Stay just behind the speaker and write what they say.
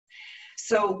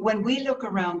So when we look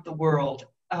around the world,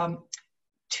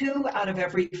 2 out of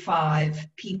every 5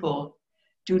 people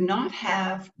do not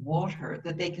have water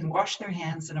that they can wash their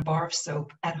hands in a bar of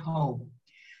soap at home.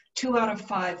 2 out of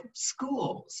 5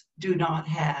 schools do not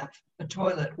have a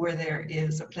toilet where there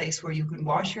is a place where you can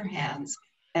wash your hands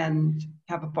and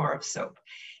have a bar of soap.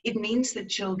 It means that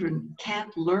children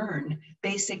can't learn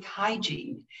basic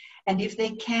hygiene. And if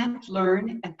they can't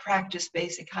learn and practice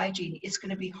basic hygiene, it's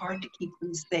going to be hard to keep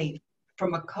them safe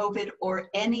from a COVID or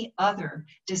any other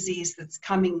disease that's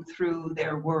coming through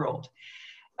their world.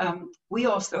 We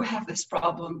also have this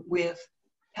problem with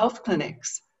health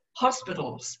clinics,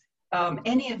 hospitals,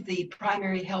 any of the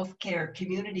primary health care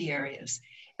community areas.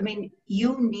 I mean,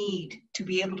 you need to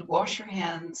be able to wash your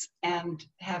hands and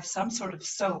have some sort of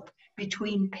soap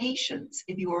between patients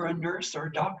if you are a nurse or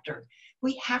a doctor.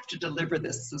 We have to deliver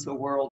this as a world.